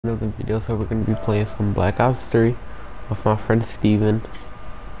Another video, so we're gonna be playing some Black Ops 3 with my friend Steven.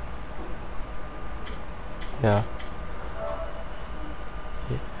 Yeah.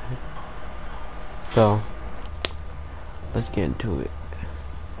 So let's get into it.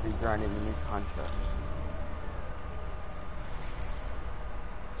 He's grinding the new contract.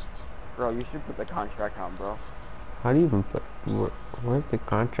 Bro, you should put the contract on, bro. How do you even put where's the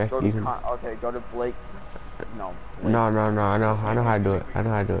contract Go to even? okay, go to Blake. No. Blake. No, I know how to do it. I know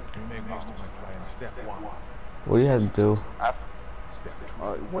how to do it. What do you have to do?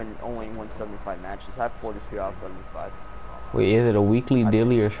 Win only 175 matches. I have 42 out of 75. Wait, is it a weekly,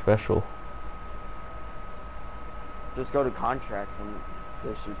 daily, or special? Just go to contracts and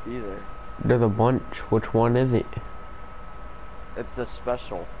they should be there. There's a bunch. Which one is it? It's the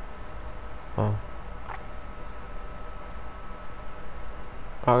special. Oh.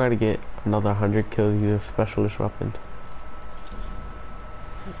 I gotta get another 100 kills using specialist weapon.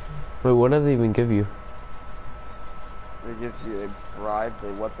 Wait, what does it even give you? It gives you a bribe,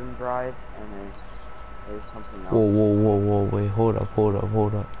 a weapon bribe, and there's something else. Whoa, wait, hold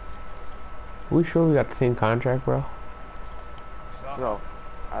up. We sure we got the same contract, bro? Bro,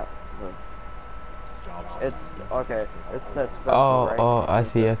 look. It's, okay, it says special, right? Oh, I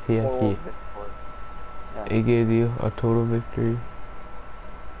see. Yeah. It gives you a total victory.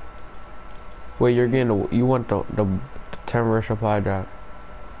 Wait, you want the terrorist supply drop?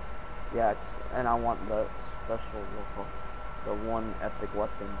 Yeah, and I want the special, the one epic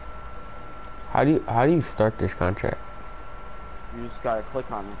weapon. How do you start this contract? You just gotta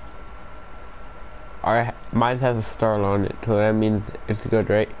click on it. Alright, mine has a star on it, so that means it's good,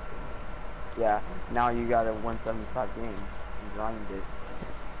 right? Yeah, now you gotta win 75 games and grind it.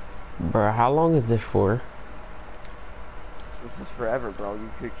 Bro, how long is this for? This is forever, bro.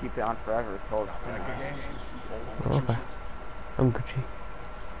 You could keep it on forever until it's finished. Okay. I'm Gucci.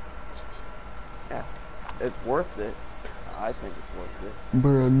 Yeah, it's worth it. I think it's worth it.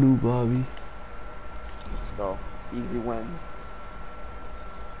 Bro, new Bobby. Let's go. Easy wins.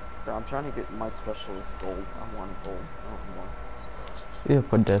 Bro, I'm trying to get my specialist gold. I want a gold. I don't want. Yeah,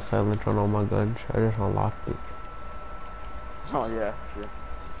 put death silence on all my guns. I just unlocked it. Oh yeah, sure.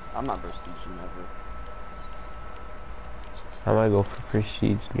 I'm not prestiging ever. I might go for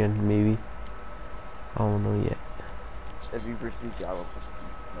prestige again, maybe. I don't know yet. If you prestige, I will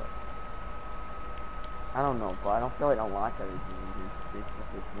prestige, but I don't know, but I don't feel like I unlock everything in here. See,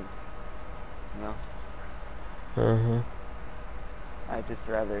 that's the thing. You know? I'd just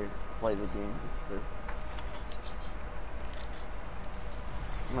rather play the game just for.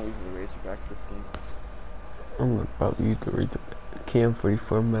 I'm gonna use the Razorback this game. I'm gonna probably use the Razorback.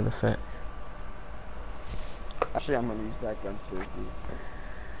 KM44, matter of fact. Actually, I'm gonna use that gun too.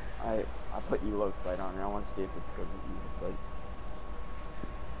 I put Elo sight on it. I want to see if it's good with Elo sight.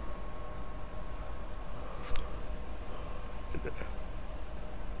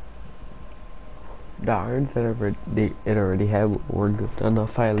 The irons that it already had were good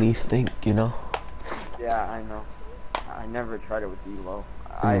enough, I at least think, you know? Yeah, I know. I never tried it with Elo.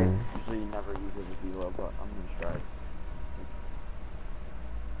 I usually never use it with Elo, but I'm gonna try it.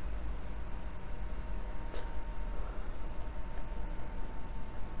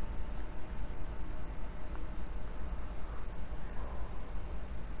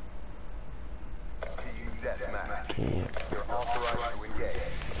 Can't.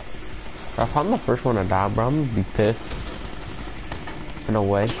 If I'm the first one to die, bro, I'm gonna be pissed. In a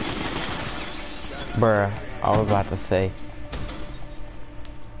way. Bruh, I was about to say.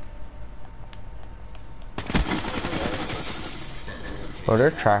 Oh,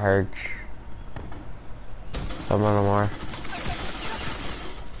 they're tryhards. Some of them are.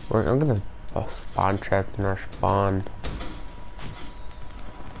 I'm gonna spawn trap in our spawn.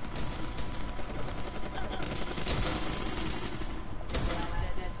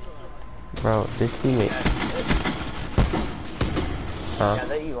 Bro, this teammate. Huh? Yeah,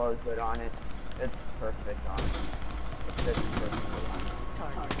 the Elo is good on it. It's perfect on it. It fits perfectly on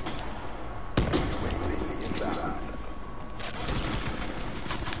it.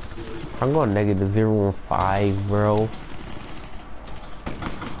 I'm going negative 015, bro.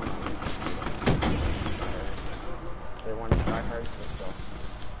 They want to try hard, so they'll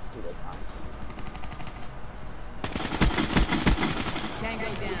do their time. Tango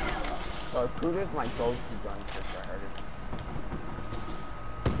down. So Cougar's my go-to gun for tryharders.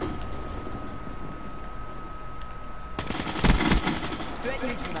 Threat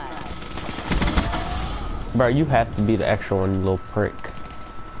neutralized. Bro, you have to be the extra one, you little prick.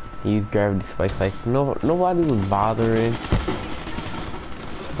 Use gravity spikes like nobody was bothering.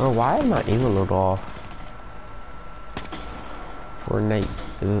 Bro, why am I aiming a little off? Fortnite.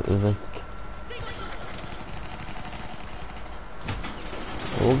 Is this?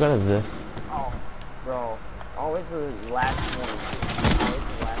 What gun is this? Oh, bro. Always the last one. Always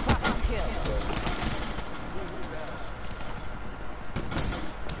the last one.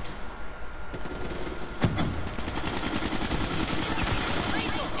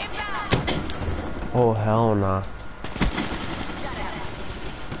 Oh hell nah.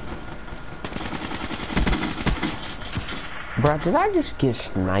 Bruh, did I just get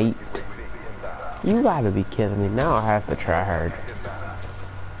sniped? You gotta be kidding me. Now I have to try hard.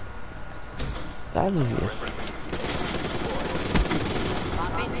 That is just...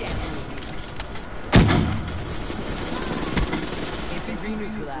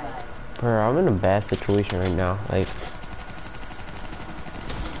 Bruh, I'm in a bad situation right now. Like...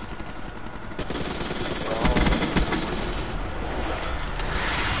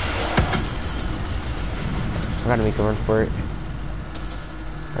 I gotta make a run for it.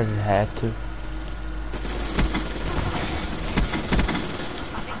 I just had to.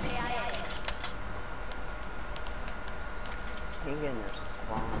 Hang in there,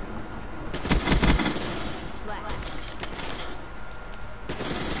 spawn.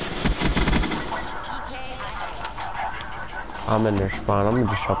 I'm in their spawn. I'm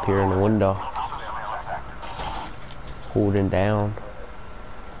just up here in the window. Holding down.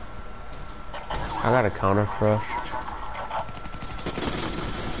 I got a counter thrust.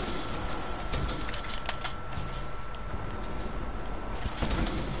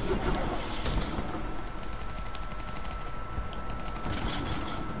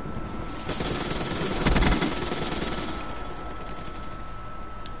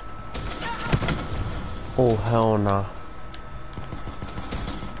 Oh hell nah.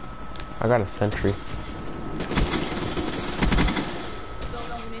 I got a sentry.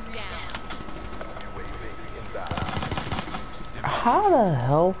 How the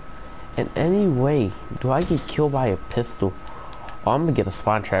hell, in any way, do I get killed by a pistol? Oh, I'm gonna get a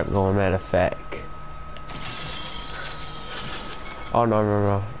spawn trap going, matter of fact. Oh, no, no,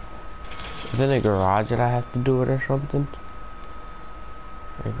 no. Is it in a garage that I have to do it or something?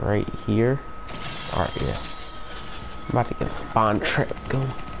 Like right here? Alright, yeah. I'm about to get a spawn trap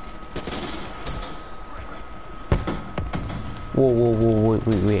going. Whoa, whoa, whoa,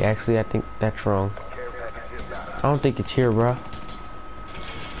 wait. Actually, I think that's wrong. I don't think it's here, bro.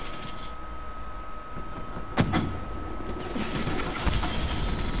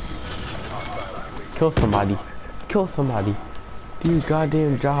 Kill somebody. Kill somebody. Do your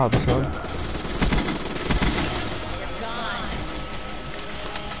goddamn job, son.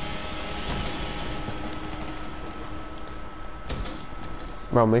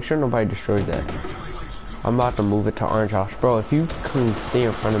 Bro, make sure nobody destroys that. I'm about to move it to Orange House. Bro, if you can stay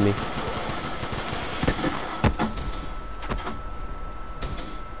in front of me.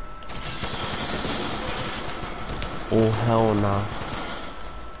 Oh, hell nah.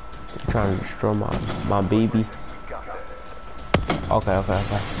 They're trying to destroy my baby. Okay.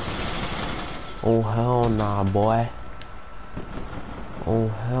 Oh, hell nah, boy. Oh,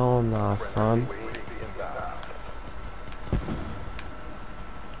 hell nah, son.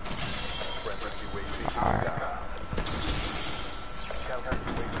 Alright.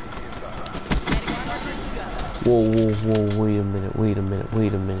 Whoa, wait a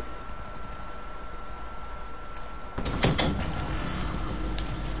minute.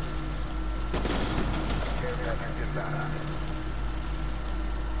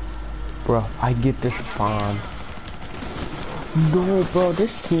 Bro, I get this spawn. No, bro,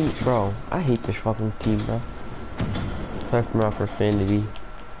 this team, bro. I hate this fucking team, bro. Sorry for my profanity.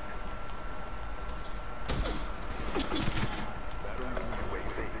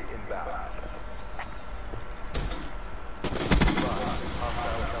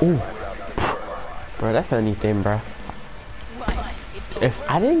 Ooh. Bro, that's anything, bro. If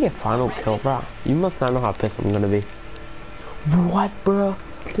I didn't get final kill, bro, you must not know how pissed I'm gonna be. What, bro?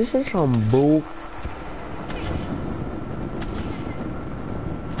 This is some bull.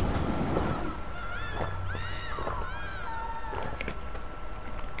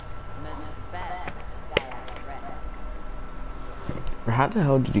 How the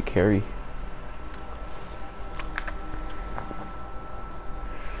hell did you carry?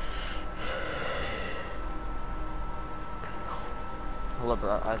 Hold up,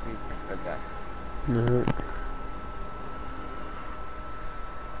 bro. I think okay. No.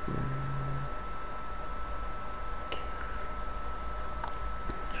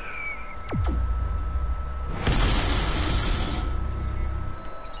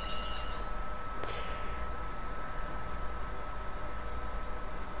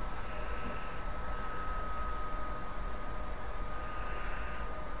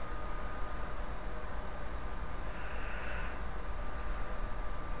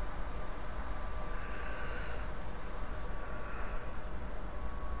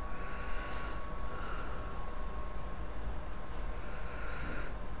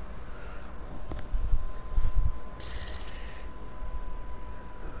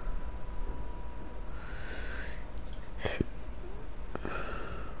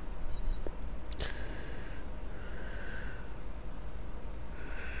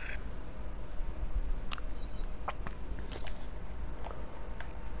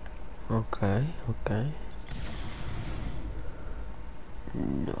 Okay, okay.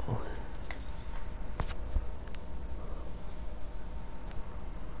 No.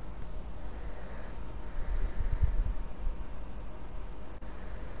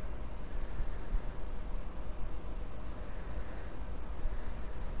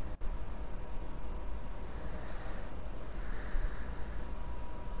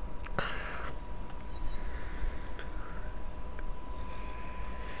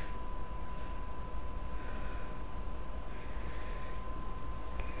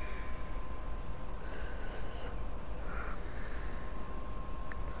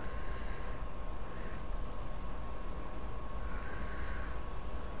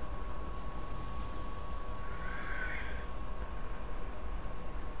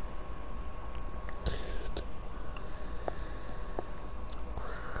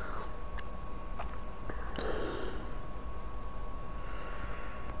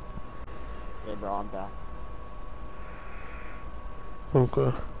 Yeah, bro, I'm back.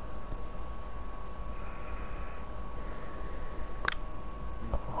 Okay.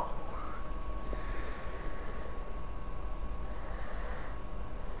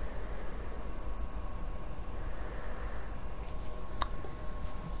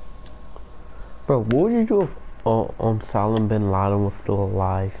 Bro, what would you do if Osama bin Laden was still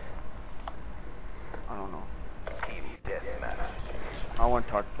alive? I don't know. I want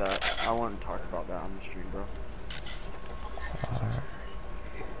to talk that. I want to talk about that on the stream, bro.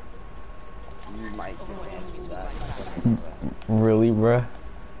 You might get banned for that. Really, bruh?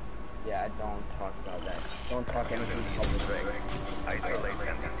 Yeah, don't talk about that. Don't talk anything public. Isolate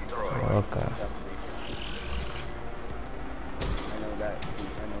and destroy. Okay. I know that.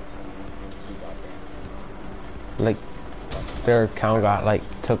 I know someone who got banned. Like, their account got, like,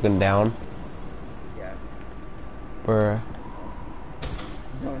 taken down? Yeah. Bruh.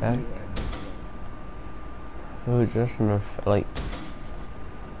 Don't Okay. do that. It was just an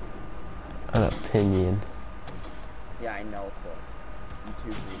opinion. Yeah, I know, but YouTube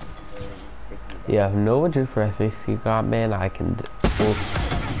is picking it up. Yeah, if Nova Juice for FAC got banned, I can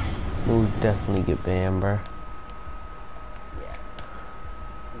we'll definitely get banned, bruh. Yeah.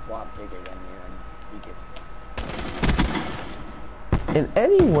 He's a lot bigger than you, and he gets... In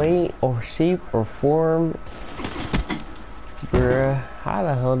any way or shape or form, bruh, how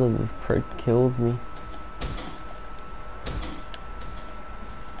the hell does this perk kills me?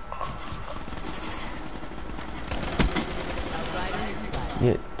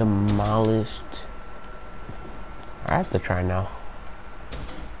 Get demolished. I have to try now.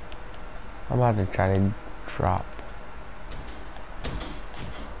 I'm about to try to drop.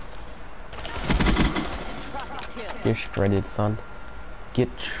 Get shredded, son. Get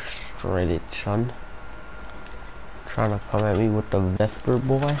shredded, son. Trying to come at me with the Vesper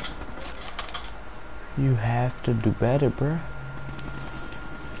boy. You have to do better, bruh.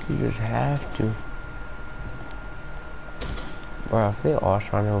 You just have to. Bro, if they all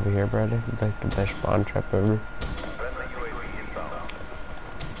shine over here, bro, this is like the best spawn trap ever.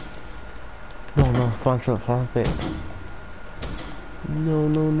 No, spawn trap, spawn pit. No.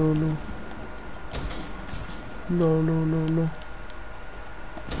 No.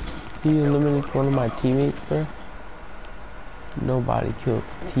 He eliminated one of my teammates, bro. Nobody kills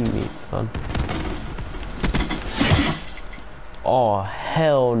teammates, son. Oh,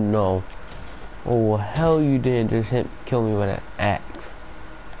 hell no. Oh, hell you didn't just kill me with an axe.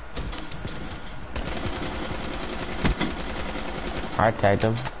 I tagged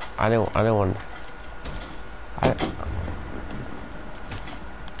him. I didn't want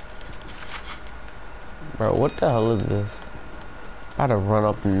Bro, what the hell is this? About to run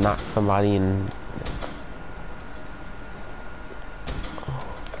up and knock somebody in.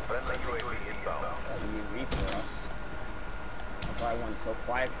 So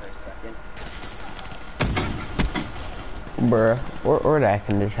quiet for a second. Bruh, or that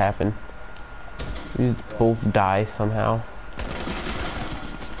can just happen. We both die somehow.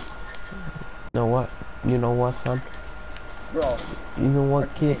 You know what, son? Bro. You know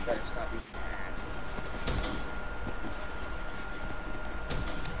what, kid?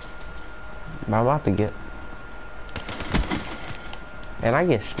 I'm about to get... And I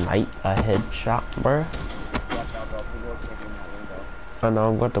get sniped a headshot, bruh. I know,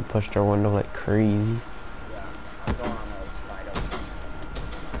 I'm about to push their window like crazy. Yeah, I'm going on the side of it.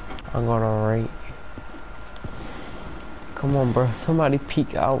 I'm going on right. Come on, bro. Somebody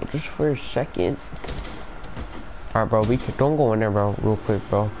peek out just for a second. Alright, bro. Don't go in there, bro. Real quick,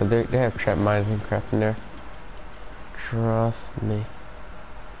 bro. Because they have trap mines and crap in there. Trust me.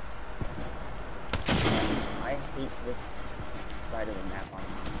 I hate this side of the map on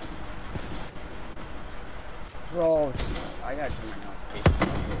Bro, I gotta do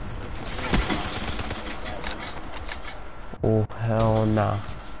notifications. Oh, hell nah.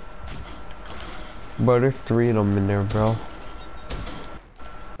 Bro, there's 3 of them in there, bro.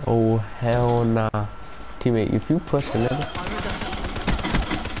 Oh, hell nah. Teammate, if you push another,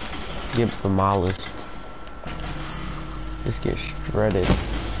 get demolished. Just get shredded.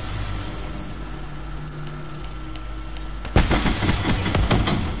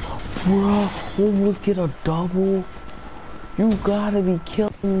 Bro, when we get a double, you gotta be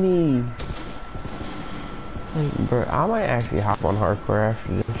killing me. Like, bro, I might actually hop on hardcore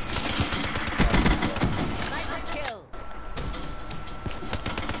after this.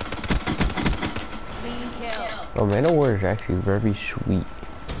 Oh, Man of War is actually very sweet.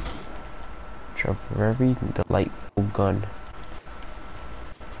 It's a very delightful gun.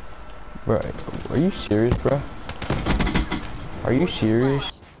 Bro, are you serious, bro? Are you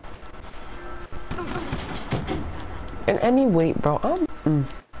serious? And anyway, bro,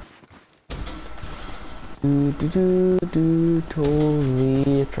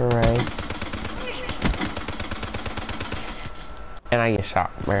 totally it's alright. And I get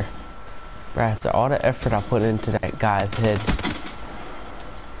shot, bro. Bro, after all the effort I put into that guy's head.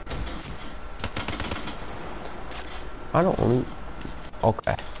 I don't only...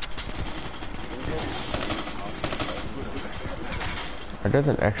 Okay. There's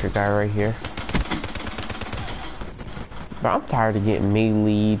an extra guy right here. But I'm tired of getting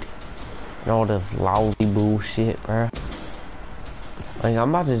melee'd and all this lousy bullshit, bro. Like, I'm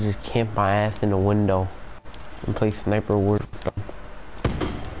about to just camp my ass in the window and play Sniper Wars with them.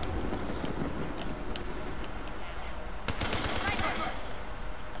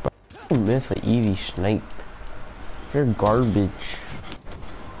 But I miss an easy snipe. You're garbage.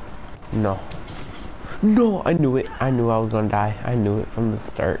 No. No, I knew it. I knew I was gonna die. I knew it from the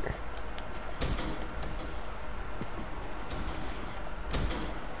start.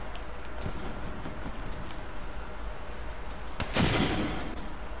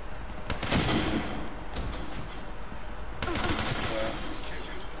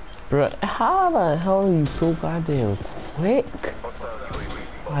 Bro, how the hell are you so goddamn quick?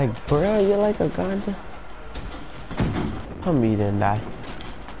 Like, bro, you're like a goddamn... Tell me you didn't die.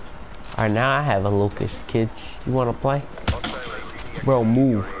 Alright, now I have a locust, kids. You wanna play? Bro,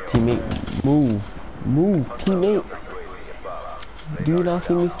 move, teammate. Move. Move, teammate. Do you not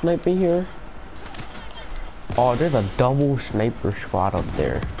see me sniping here? Oh, there's a double sniper squad up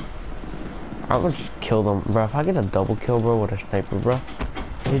there. I'm gonna just kill them, bro. If I get a double kill, bro, with a sniper, bro,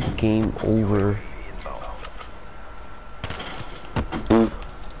 it's game over.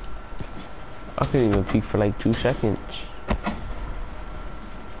 I couldn't even peek for like 2 seconds.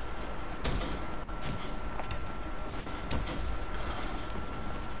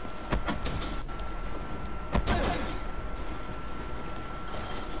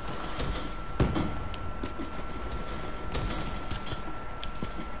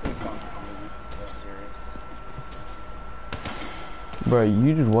 Bro,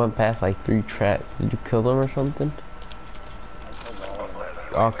 you just went past like 3 traps. Did you kill them or something?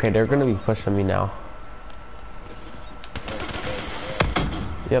 Okay, they're gonna be pushing me now.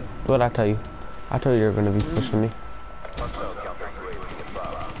 Yep, what I tell you? I told you they're gonna be pushing me.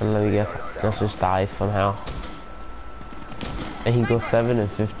 And let me guess, let's just die somehow. And he goes 7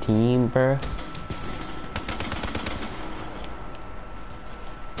 and 15, bro.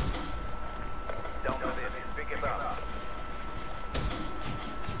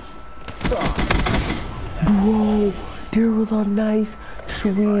 Bro, there was a nice,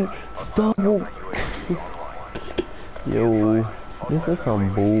 sweet double. Yo, this is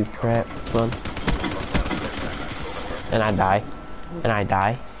some bull crap, son. And I die. And I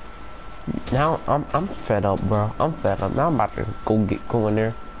die. Now I'm fed up, bro. I'm fed up. Now I'm about to go in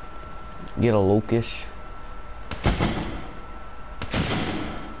there, get a locust.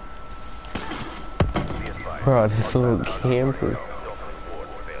 Bro, this little camper.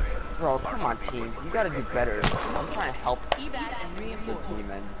 Bro, come on, team. You gotta do better. I'm trying to help the team,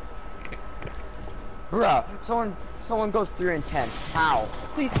 man. Bro, someone goes 3 and 10. How?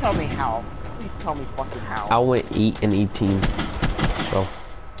 Please tell me how. Please tell me fucking how. I went 8 and 18. So.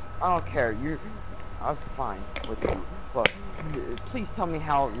 I don't care. I was fine with you. But please tell me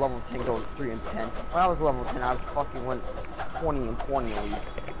how level 10 goes 3 and 10. When I was level 10, I fucking went 20 and 20 at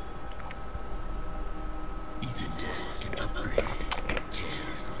least.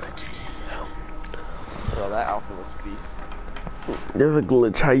 Bro, that outfit looks beast. There's a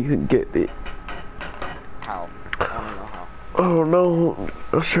glitch how you can get it. How? I don't know how. Oh no,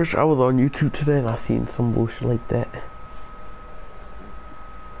 I searched. I was on YouTube today and I seen some bullshit like that.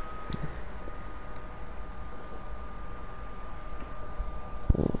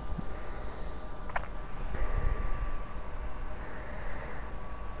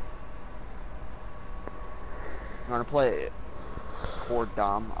 wanna play Core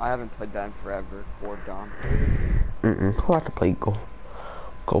Dom? I haven't played that in forever. Core Dom. Who have to play go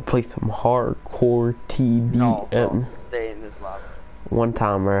play some hardcore TDM. No, bro. Stay in this lobby. One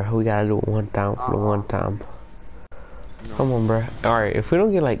time, bro. We gotta do it one time for the one time. No. Come on, bro. Alright, if we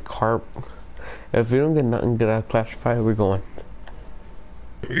don't get like carp, if we don't get nothing good out of classified, we're going.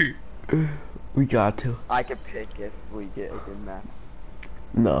 We got to. I can pick if we get a good map.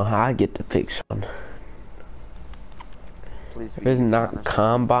 No, I get to pick son. Please be It's not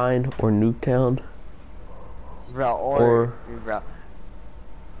Combine or Nuketown. Bro, or bro.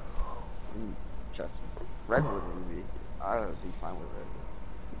 Just Redwood would be. I would be fine with Redwood.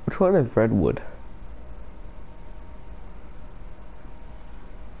 Which one is Redwood?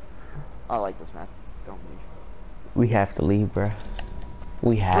 I like this map. Don't leave. We have to leave, bro.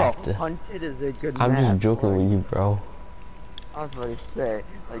 We have to. Hunted is a good I'm map. just joking with you, bro. I was about to say,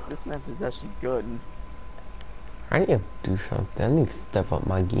 like, this map is actually good. I need to do something. I need to step up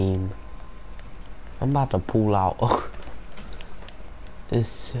my game. I'm about to pull out.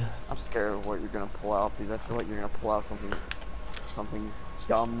 It's. I'm scared of what you're gonna pull out because I feel like you're gonna pull out something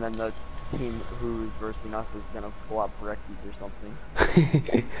dumb. Then the team who's versing us is gonna pull out Breckies or something.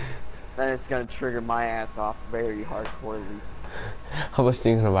 Then it's gonna trigger my ass off very hardcorely. I was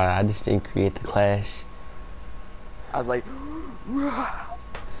thinking about it. I just didn't create the clash. I was like,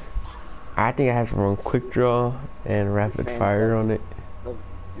 I think I have to run quick draw and rapid fire on it.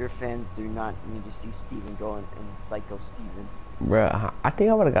 Your fans do not need to see Steven going and Psycho Steven. Bruh, I think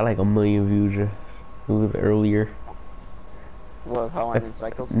I would've got like 1 million views earlier. Well, how I'm in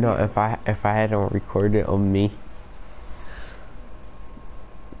Psycho Steven? No, if I hadn't recorded on me.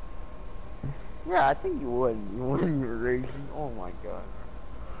 Yeah, I think you would. You wouldn't. You were raging. Oh my god.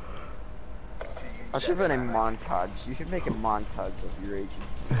 I should put a montage. You should make a montage of your raging.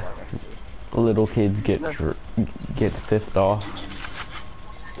 Little kids get pissed off.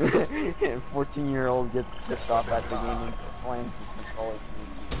 14-year-old gets pissed off at the game and slams his controller.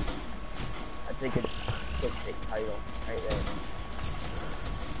 I think it's a title right there.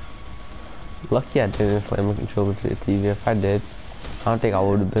 Lucky I didn't slam my controller to the TV. If I did, I don't think I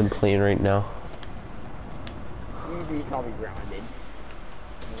would have been playing right now. You'd be probably grounded.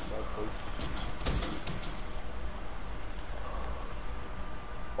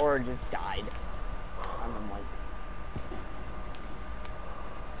 Or just died. I'm like.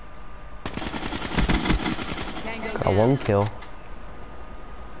 Got 1 kill.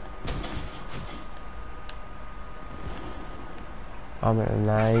 I'm at a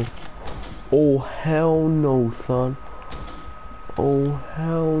knife. Oh hell no, son. Oh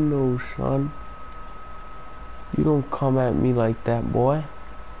hell no, son. You don't come at me like that, boy.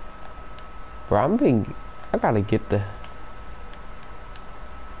 Bro, I gotta get the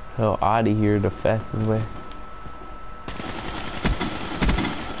hell out of here the fastest way.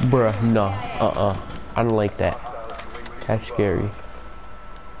 Bruh, no. I don't like that. That's scary.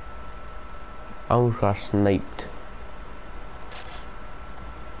 I almost got sniped.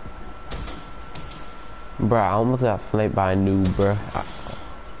 Bruh, I almost got sniped by a noob, bruh.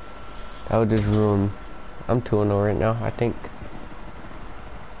 That would just ruin. I'm 2-0 right now, I think.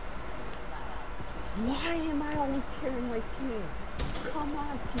 Why am I always carrying my team? Come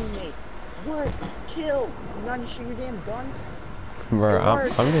on, teammate. Work, kill. You not to shoot your damn gun? Bruh,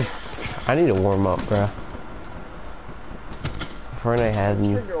 I need to warm up, bruh. Fortnite has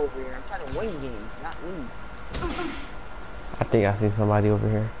me. Trigger over here. I'm trying to win games, not lose. I think I see somebody over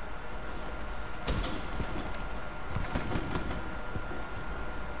here.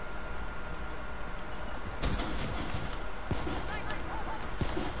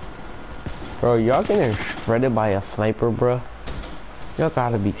 Bro, y'all getting shredded by a sniper, bro? Y'all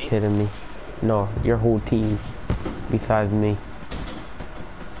gotta be kidding me. No, your whole team, besides me.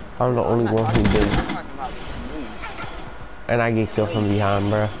 I'm the only one who did it. And I get killed from behind,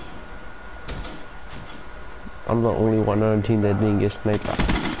 bro. I'm the only one on the team that didn't get sniped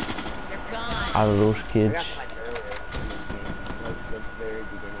out of those kids.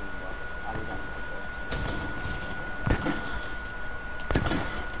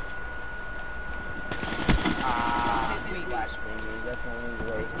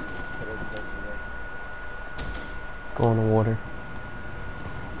 Go in the water.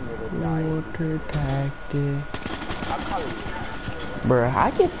 Water tactic. Bruh,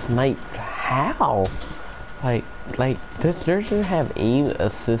 I get sniped. How? Like this doesn't have aim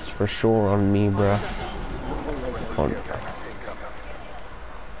assist for sure on me, bruh.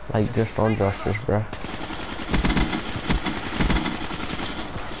 Like just on justice, bruh.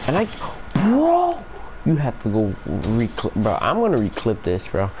 And bro, you have to go reclip, bro. I'm gonna reclip this,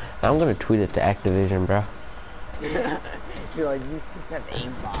 bro. I'm gonna tweet it to Activision, bro. You're like, you just have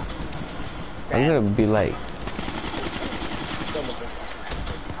aimbot. I'm gonna be like,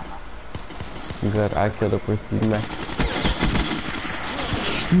 good, I killed a person.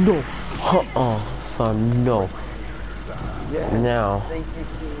 No, son, no. Yeah. Now. Thank you,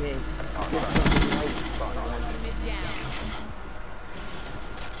 teammate.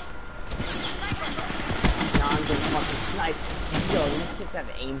 Now I'm gonna fucking snipe. Yo, these kids have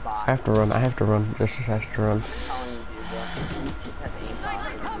aimbot. I have to run, Justice has to run. I'm telling you, dude, bro. These kids have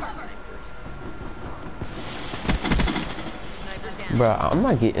aimbot. Bro, I'm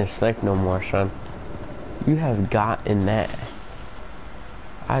not getting sniped no more, son. You have gotten that.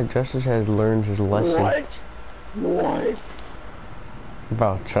 Justice has learned his lesson. What?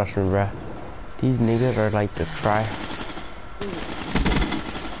 Bro, trust me, bro. These niggas are like the try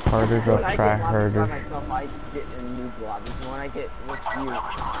harder of try harder. I get in new lobbies, and when I get with you,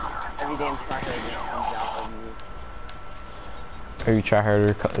 every damn try harder comes out of me. Every try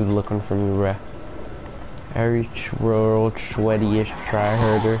harder is looking for me, bro. Every world sweatiest try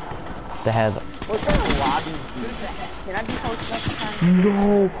harder that has. What kind of lobbies do you have? Can I be hosted next time?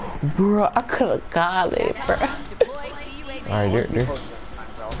 No, bro, I could've got it, bro. Alright, there.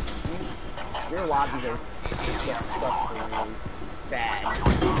 Your lobbies are disgustingly bad. I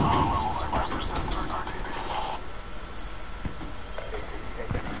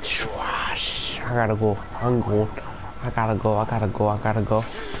gotta go. I'm going. I gotta go.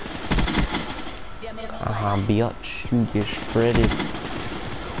 Bitch, you get shredded.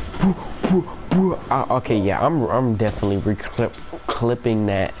 Okay, yeah, I'm definitely clipping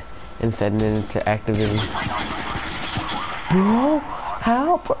that and setting it into activism. Bro,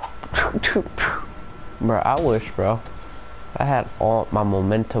 how? Bro, I wish, bro. I had all my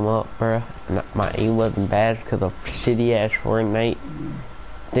momentum up, bro. And my aim wasn't bad because of shitty ass Fortnite.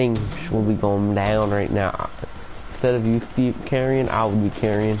 Things will be going down right now. Instead of you Steve carrying, I would be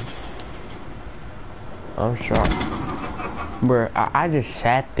carrying. I'm shocked. Bruh, I just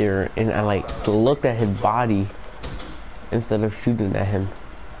sat there and I like looked at his body instead of shooting at him.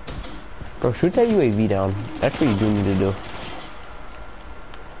 Bro, shoot that UAV down. That's what you do need to do.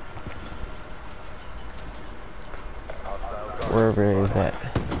 Wherever it is at.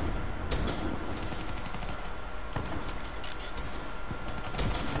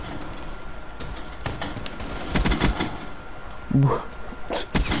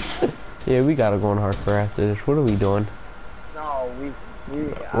 Yeah, we gotta go on hardcore after this. What are we doing? No,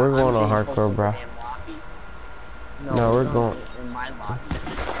 we're going on hardcore, bro. No, we're going in my lobby,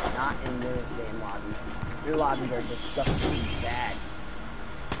 not in your damn lobby. Your lobbies are disgustingly bad.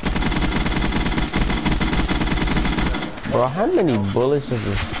 Bro, how many bullets does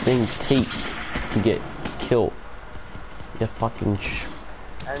this thing take to get killed? You fucking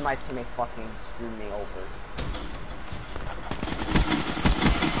And my teammate fucking screwed me over.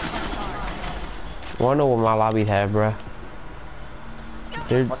 Wanna know what my lobby have, bruh?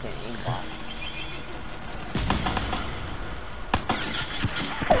 They're fucking aimbot.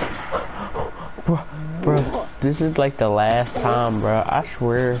 Bruh, this is like the last time, bruh. I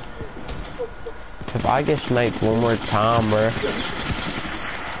swear. If I get sniped one more time, bruh.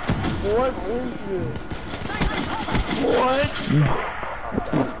 What is it? What?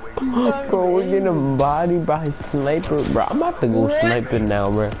 Bro, we're getting bodied by a sniper, bro. I'm about to go sniping now,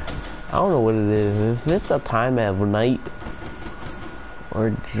 bro. I don't know what it is. Is this the time of night?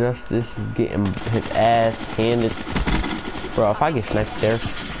 Or Justice is getting his ass handed? Bro, if I get sniped there.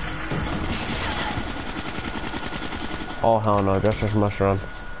 Oh, hell no. Justice must run.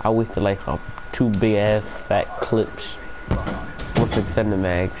 I wasted like 2 big ass fat clips. With extended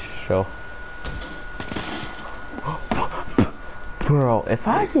mags, so. Bro, if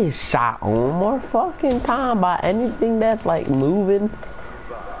I get shot one more fucking time by anything that's like moving,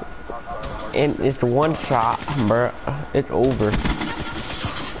 and it's one shot, bro, it's over.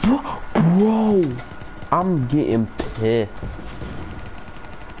 Bro, I'm getting pissed.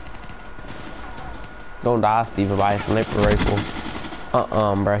 Don't die, Steven, by a sniper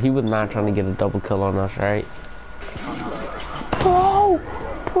rifle. Bro, he was not trying to get a double kill on us, right?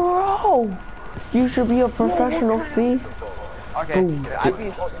 Bro, you should be a professional thief. Okay, I'd be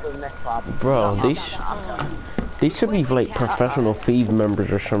close to the next lobby. Bro, they should be like professional thief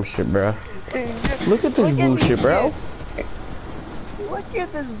members or some shit, bro. Look at this bullshit, bro. Look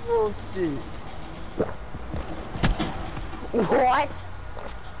at this bullshit. What?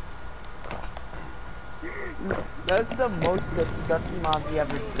 That's the most disgusting mob you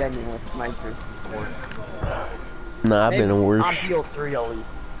ever been in with snipers before. Nah, I've been in worse. On BO3 at least.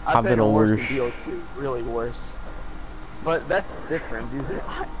 I've been in worse. BO2, really worse. But that's different, dude.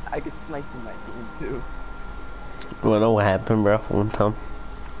 I can snipe in that game too. Well, know what happened, bro? One time,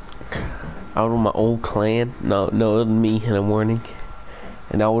 I was with my old clan. No, it was me in the morning,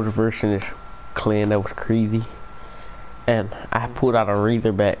 and I was versing this clan that was crazy. And I pulled out a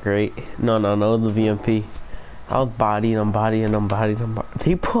Razorback, right? No, it was the VMP. I was bodying them.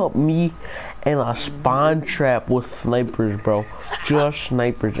 They put me in a spawn trap with snipers, bro. Just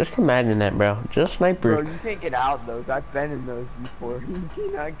snipers. Just imagine that, bro. Just snipers. Bro, you can't get out of those. I've been in those before. You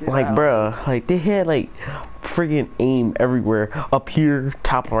cannot get Like, out. bro, like they had like friggin' aim everywhere. Up here,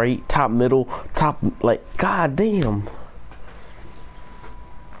 top right, top middle, top, like, god damn.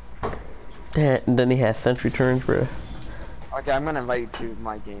 And then they had sentry turns, bro. Okay, I'm gonna invite you to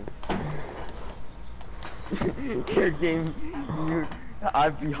my game. Your game,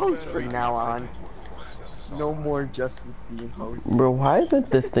 I'd be host from now on. No more Justice being host. Bro, why isn't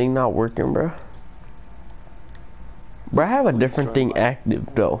this thing not working, bro? Bro, I have a different thing active,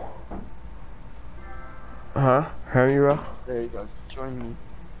 though. Huh? Hear me, bro? There you go. Join me.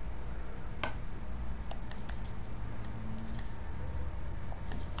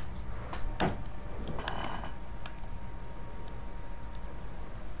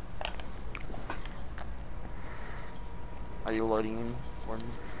 Are you loading in for me?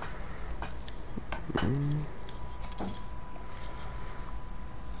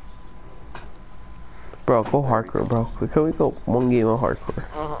 Bro, go hardcore, bro. Can we go one game of hardcore?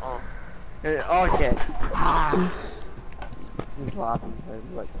 Okay. These lobbies are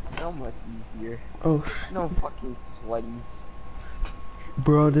like so much easier. Oh, No fucking sweaties.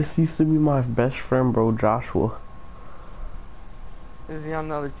 bro, this used to be my best friend, bro, Joshua. Is he on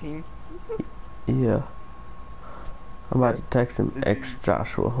another team? Yeah. I'm about to text him, ex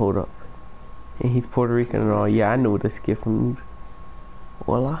Joshua, hold up. And he's Puerto Rican and all. Yeah, I know this kid from you.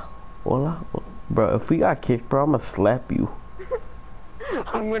 Hola? Bro, if we got kicked, bro, I'm gonna slap you.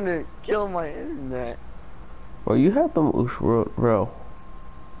 I'm gonna kill my internet. Bro, you have them, bro.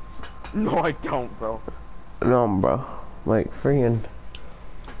 No, I don't, bro. No, bro. Like, freaking.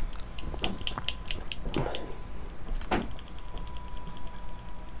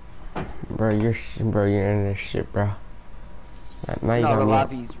 Bro, you're in this shit, bro. Now you No, got the me.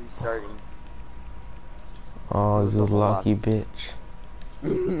 lobby's restarting. Oh, you lucky bitch.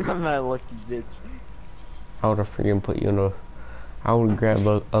 I'm not a lucky bitch. I would've freaking put you in a. I would've grabbed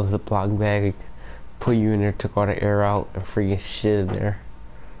a Ziploc bag, put you in there, took all the air out, and freaking shit in there.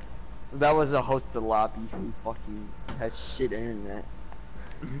 That was a host of the lobby who fucking has shit internet.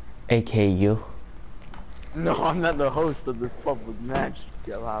 AKA you. No, I'm not the host of this public match,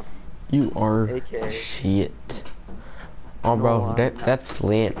 lobby. You are AKA. shit. Oh, bro, No, that's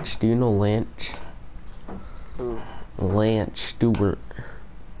Lance. Do you know Lance? Who? Lance Stewart.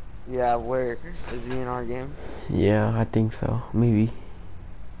 Yeah, where? Is he in our game? Yeah, I think so. Maybe.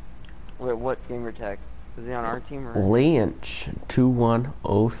 Wait, what gamer tag? Is he on our team or? Lance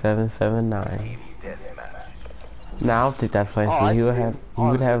 210779. Now I don't think that's like he would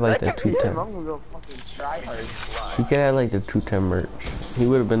have like the 210. I'm gonna go fucking try hard. He could have like the 210 merch. He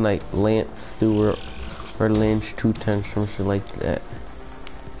would have been like Lance Stewart or Lance 210, some shit like that.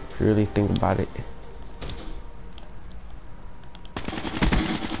 If you really think about it.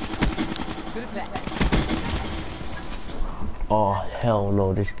 Oh hell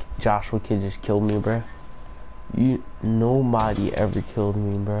no! This Joshua kid just killed me, bruh. Nobody ever killed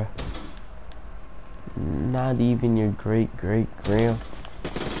me, bruh. Not even your great grand.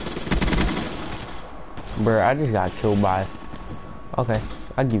 Bruh, I just got killed by. Okay,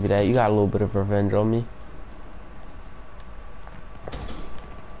 I'll give you that. You got a little bit of revenge on me.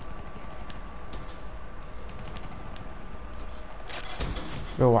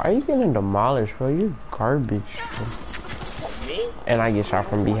 Bro, why are you getting demolished, bro? You're garbage. Bro. And I get shot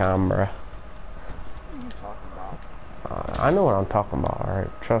from behind, bruh. I know what I'm talking about,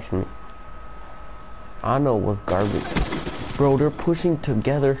 alright? Trust me. I know what's garbage. Bro, they're pushing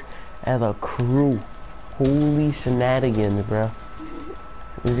together as a crew. Holy shenanigans, bro.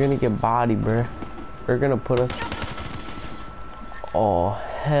 You're gonna get bodied, bro. They're gonna put us... Oh,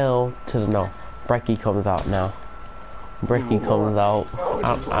 hell to the no. Brecky comes out now. Brecky comes out.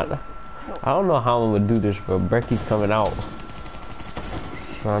 I don't know how I'm gonna do this, but Brecky's coming out.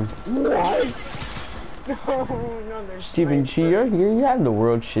 Son. What? No, Steven G, you have the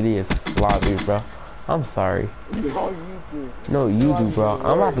world's shittiest lobbies, bro. I'm sorry. No, you do. No, you do, bro.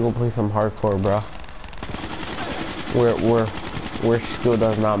 I'm about to go play some hardcore, bro. Where skill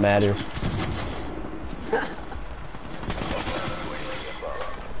does not matter.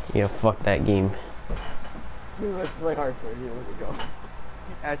 Yeah, fuck that game. Let's play hardcore. Here, let's go.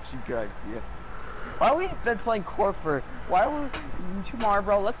 Actually, good idea. Why we been playing core for? Why we tomorrow,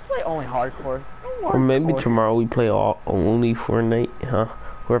 bro? Let's play only hardcore. No Or maybe hardcore. tomorrow we play only Fortnite, huh?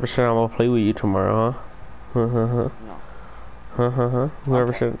 Whoever said I'm gonna play with you tomorrow, huh? No.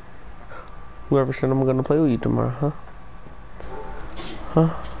 Whoever Okay. said I'm gonna play with you tomorrow, huh?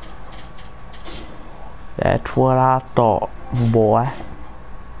 That's what I thought, boy.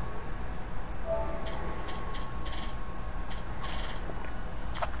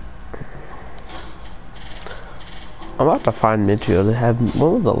 I'm about to find midfield.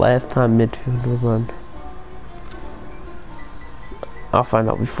 When was the last time midfield was on? I'll find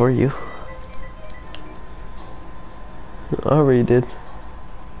out before you. I already did.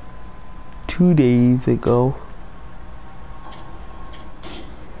 2 days ago.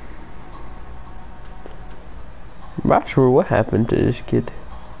 I'm not sure what happened to this kid.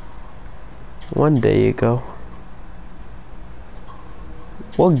 1 day ago.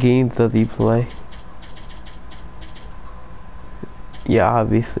 What games does he play? Yeah,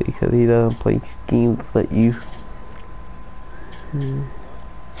 obviously, because he doesn't play games that you...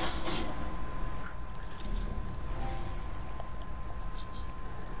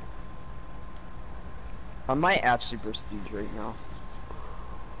 I might actually prestige right now.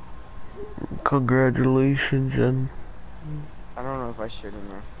 Congratulations, and... I don't know if I should or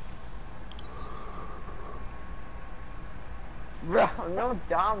not. Bro, no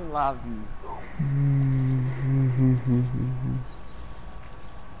dom lobbies.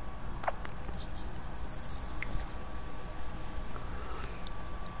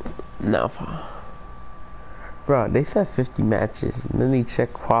 No. Bro, they said 50 matches, and then they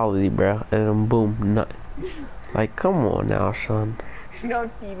check quality, bro, and then boom, nothing. Like, come on now, son. No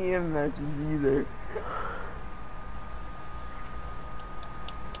TDM matches either.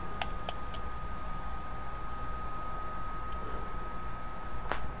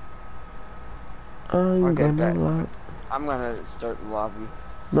 I'm gonna lie. I'm gonna start the lobby.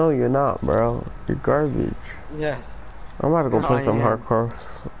 No, you're not, bro. You're garbage. Yes. I'm about to go No, play I some am. hardcore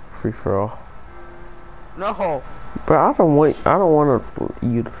free for all. No. Bro, I don't want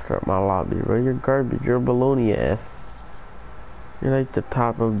you to start my lobby, bro. You're garbage. You're a baloney ass. You're like the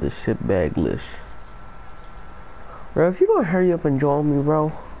top of the shitbag list. Bro, if you don't hurry up and join me,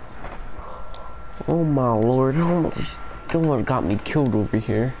 bro. Oh my lord. Someone got me killed over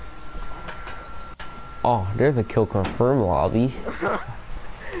here. Oh, there's a kill confirmed lobby.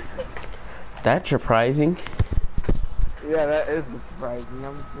 That's surprising. Yeah, that is surprising.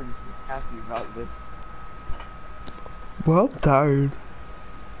 I'm pretty happy about this. Well, I'm tired.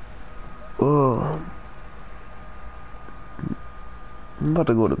 Oh. I'm about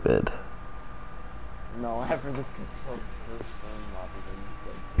to go to bed. No, after this lobby,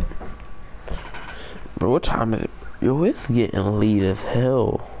 Bro, what time is it? Yo, it's getting late as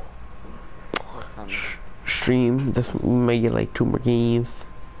hell. Stream. We may get like 2 more games.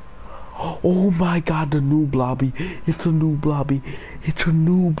 Oh my god, the new lobby. It's a new lobby. It's a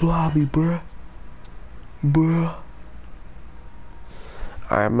new lobby, bruh. Bruh.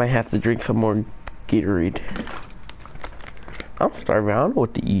 I might have to drink some more Gatorade. I'm starving. I don't know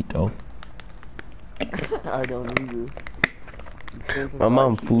what to eat though. I don't either. My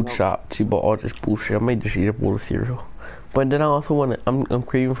mom food shop. She bought all this bullshit. I might just eat a bowl of cereal. But then I also want to. I'm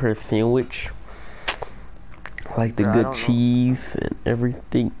craving for a sandwich. Like the good cheese and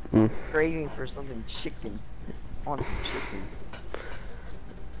everything. Craving for something chicken. I want some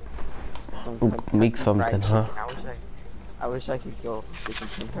chicken. Make something, huh? I wish I could go get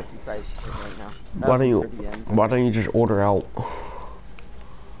some Kentucky Fried Chicken right now. Why don't you just order out?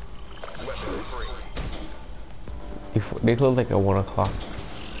 They close like at 1 o'clock.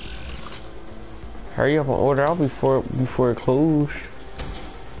 Hurry up and order out before it closes.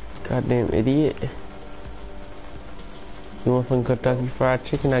 Goddamn idiot. You want some Kentucky Fried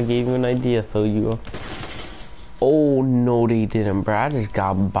Chicken? I gave you an idea, so you... Oh, no, they didn't, bro. I just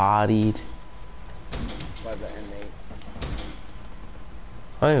got bodied. By the inmate.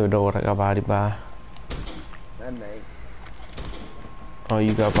 I don't even know what I got bodied by. Inmate. Oh,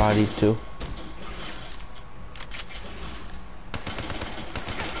 you got bodied too?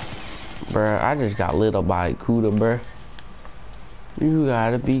 Bruh, I just got lit up by Kuda, bruh. You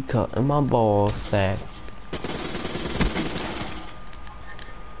gotta be cutting my ball sack.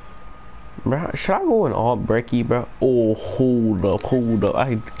 Bruh, should I go in all breaky, bruh? Oh, hold up.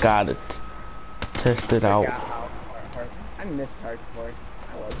 I got it. Test it out. I missed hardcore.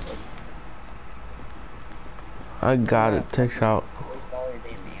 I got it. Test out.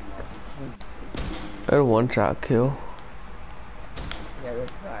 That's a one-shot kill. Yeah,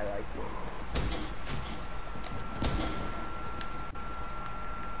 that's what I like it.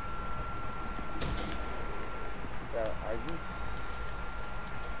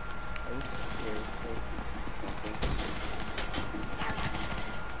 seriously. Don't think.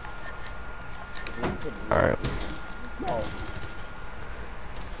 If you could Alright. no.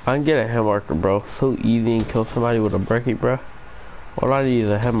 I can get a head marker, bro. So easy and kill somebody with a breaky, bro. All I need is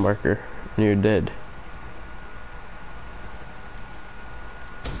a head marker, and you're dead.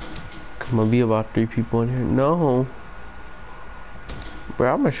 Come on, be about 3 people in here. No.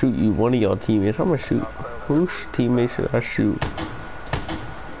 Bro, I'm gonna shoot you, one of y'all teammates. I'm gonna shoot. Whose teammate should I shoot?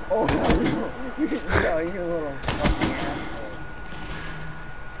 Oh, no, you little fucking asshole.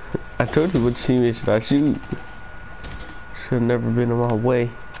 I told you which teammate should I shoot. Should've never been in my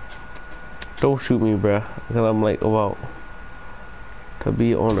way. Don't shoot me, bruh, because I'm like about to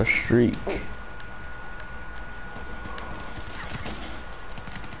be on a streak.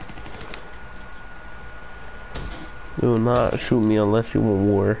 Do not shoot me unless you want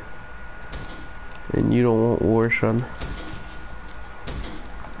war. And you don't want war, son.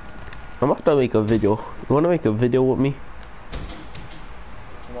 I'm about to make a video. You wanna make a video with me?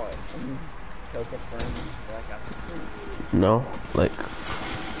 What? Kill confirmed? No, like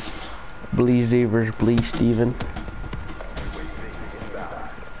Bleeze Day versus Bleeze Steven.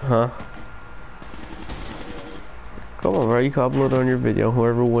 Huh? Come on, bro, you can upload on your video.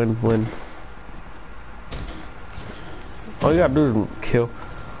 Whoever wins, win. All you gotta do is kill.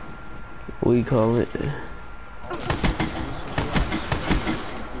 What do you call it?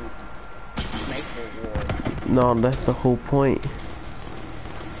 No, that's the whole point.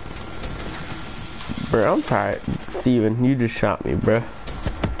 Bro, I'm tired. Steven, you just shot me, bro.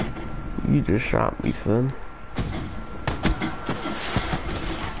 You just shot me, son.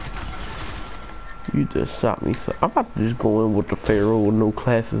 You just shot me, son. I'm about to just go in with the Pharaoh with no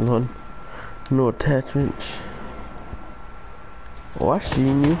classes on. No attachments. Oh, I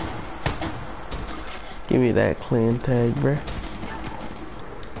seen you. Give me that clan tag, bruh.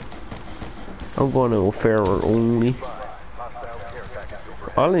 I'm going to Pharaoh only.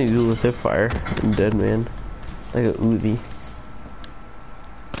 All I need to do is hit fire and dead man. Like a Uzi.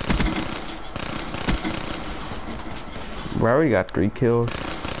 Bro, I already got 3 kills.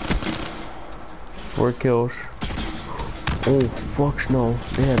 4 kills. Oh, fuck no.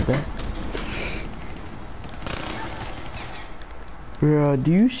 They had that. Bro,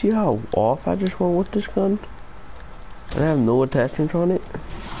 do you see how off I just went with this gun? And I have no attachments on it.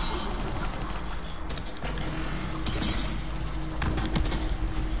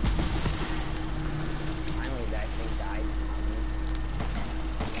 Finally, that thing died.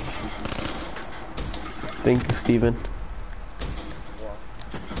 Thank you, Steven. Well,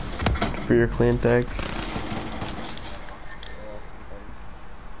 For your clan tags.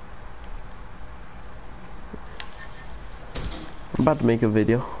 I'm about to make a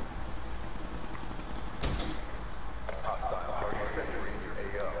video.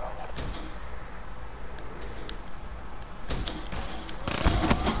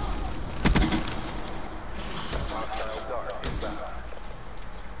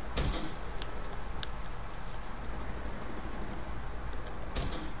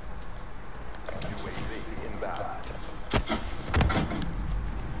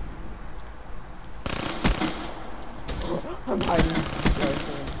 I'm hiding.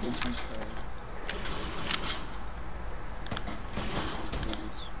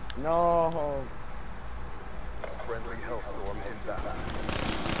 No. Friendly Hellstorm inbound.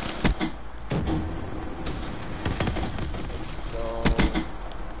 So.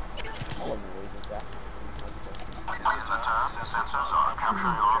 Planes are turned, sensors are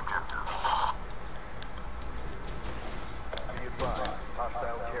capturing your objective. Be advised,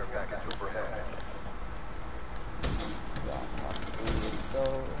 hostile care package overhead.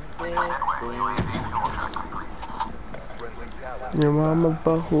 Friendly talent. Your mama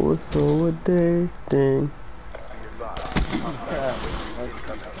butthole is so addicting. Be advised, hostile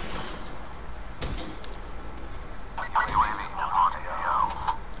incoming. UAV departing AO.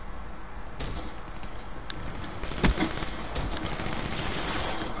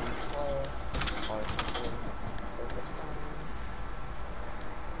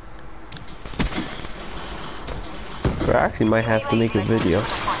 Bro, I actually might have to make a video.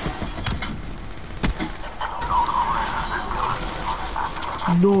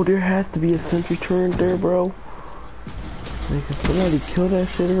 No, there has to be a sentry turret there, bro. Like, if somebody killed that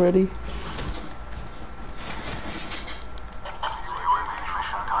shit already? UAV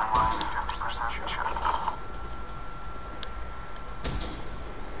mission timeline 50% check.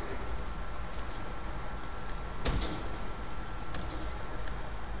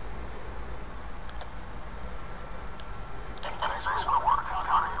 Thanks for the work.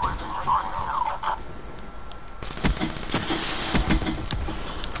 Counter UAV departing AO.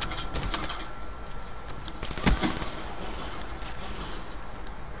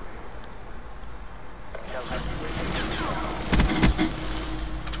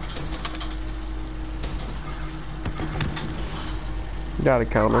 Got a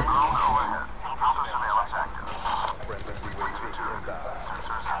counter. Counter surveillance active. Friendly UAV inbound.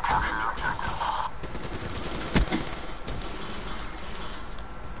 Sensors have captured the objective.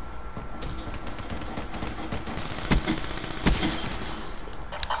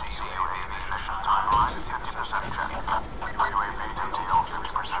 CUAV mission timeline 50% check. UAV detail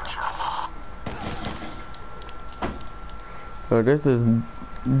 50% check. Oh, this is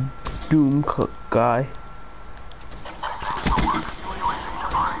Doom Cook guy.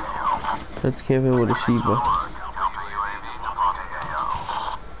 Let's camp in with a Shiva. Counter UAV departing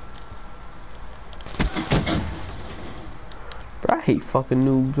AO. Bro, I hate fucking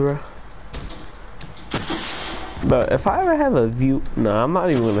noobs, bro. But if I ever have a view, nah, I'm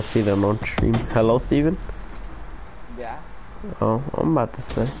not even gonna see them on stream. Hello, Steven? Yeah. Oh, I'm about to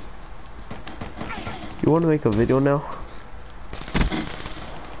say. You wanna make a video now?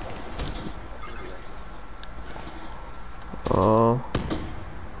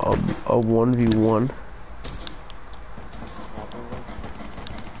 A 1v1.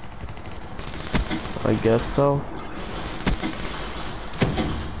 I guess so.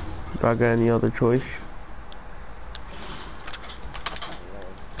 Do I got any other choice?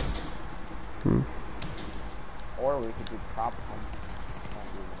 Or we could do prop hunt.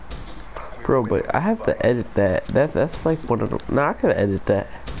 Bro, but I have to edit that. That's like one of the. Nah, I could edit that.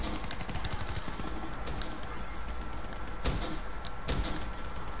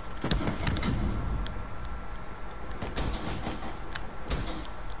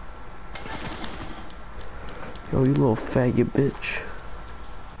 Yo, you little faggot bitch.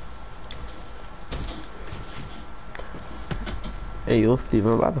 Hey, yo, Steve,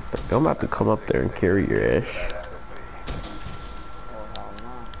 I'm about to come up there and carry your ass. Oh hell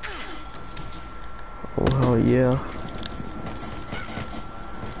no. Oh, hell yeah.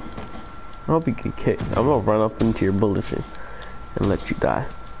 I hope you get kicked. I'm gonna run up into your bullets and let you die.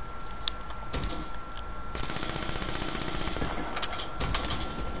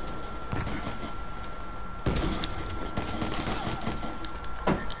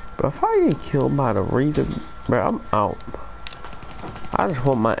 But if I get killed by the Reader, bro, I'm out. I just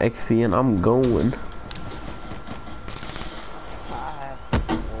want my XP and I'm going.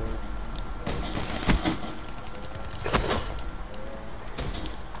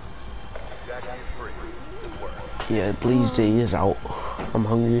 Yeah, please, Jay is out. I'm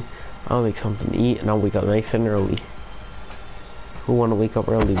hungry. I'll make something to eat and I'll wake up nice and early. Who wanna wake up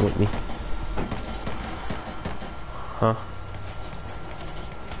early with me? Huh?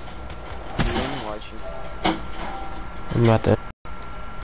 I'm about to